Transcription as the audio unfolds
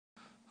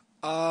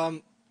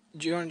Do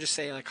you want to just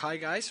say like hi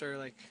guys or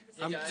like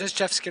Hey guys. this is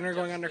Jeff Skinner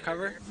going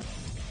undercover?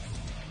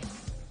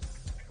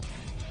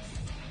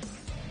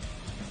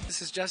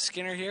 This is Jeff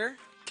Skinner here.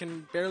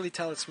 Can barely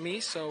tell it's me,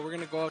 so we're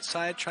gonna go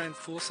outside, try and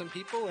fool some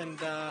people, and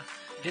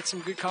get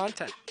some good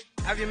content.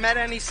 Have you met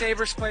any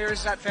Sabres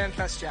players at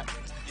FanFest yet?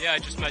 Yeah, I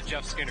just met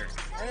Jeff Skinner.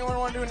 Anyone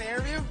want to do an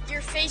interview?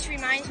 Your face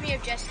reminds me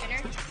of Jeff Skinner.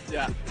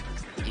 Yeah.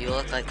 You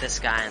look like this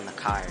guy in the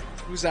car,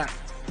 Who's that?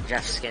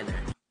 Jeff Skinner.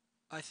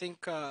 I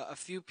think a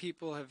few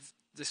people have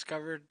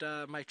discovered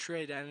my true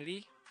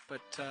identity,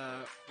 but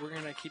we're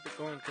gonna keep it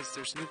going because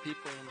there's new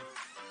people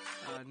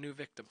and new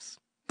victims.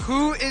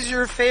 Who is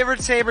your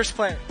favorite Sabres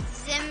player?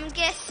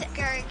 Zimgus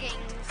Gergensen.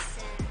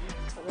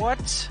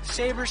 What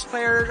Sabres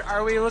player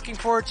are we looking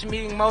forward to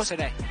meeting most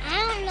today?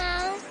 I don't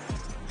know.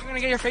 You gonna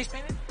get your face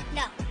painted?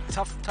 No.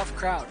 Tough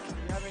crowd. Do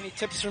you have any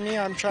tips for me?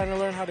 I'm trying to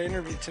learn how to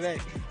interview today.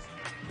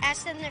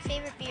 Ask them their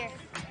favorite beer.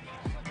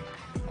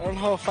 I don't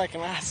know if I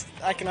can ask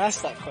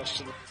that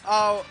question.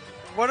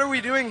 What are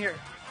we doing here?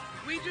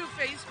 We do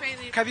face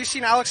painting. Have you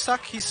seen Alex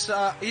Tuck? He's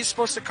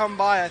supposed to come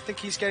by. I think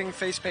he's getting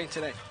face paint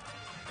today.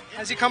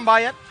 Has he come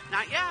by yet?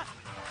 Not yet.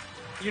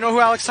 You know who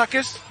Alex Tuck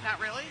is? Not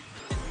really.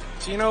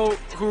 Do you know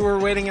who we're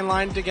waiting in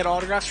line to get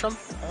autographs from?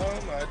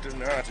 I do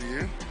not. Do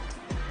you?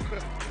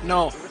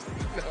 No,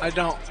 I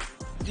don't.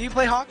 Do you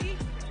play hockey?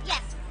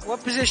 Yes.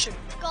 What position?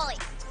 Goalie.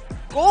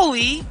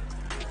 Goalie?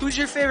 Who's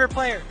your favorite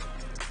player?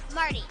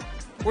 Marty.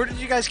 Where did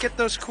you guys get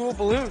those cool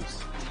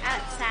balloons?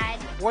 Outside.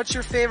 What's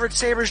your favorite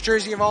Sabres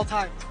jersey of all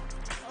time?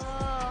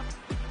 Oh,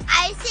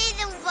 I say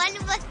the one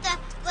with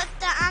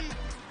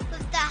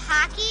the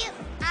hockey.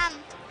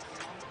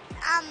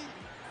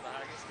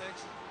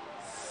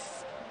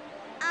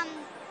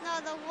 No,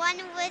 the one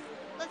with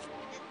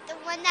the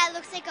one that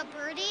looks like a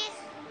birdie.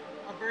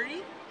 A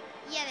birdie?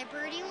 Yeah, the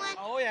birdie one.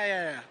 Oh,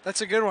 yeah.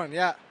 That's a good one,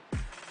 yeah.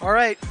 All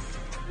right.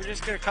 We're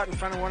just going to cut in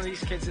front of one of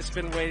these kids that's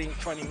been waiting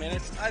 20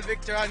 minutes. Hi,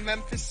 Victor. I'm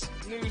Memphis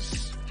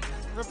News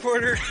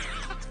reporter.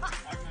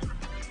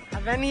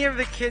 Have any of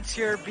the kids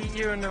here beat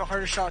you in the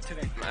hardest shot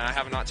today? I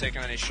have not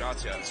taken any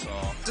shots yet, so...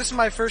 This is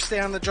my first day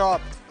on the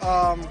job.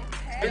 Your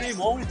name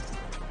Owen?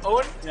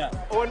 Owen? Yeah.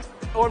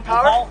 Owen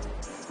Power?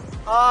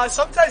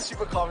 Sometimes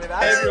people call me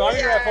that. Hey, everyone,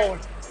 you're at Owen.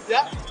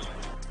 Yeah.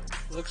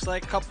 Looks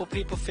like a couple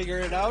people figure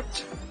it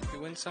out. You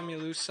win some, you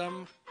lose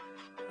some.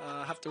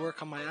 Have to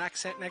work on my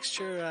accent next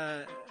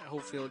year.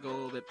 Hopefully it'll go a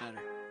little bit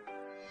better.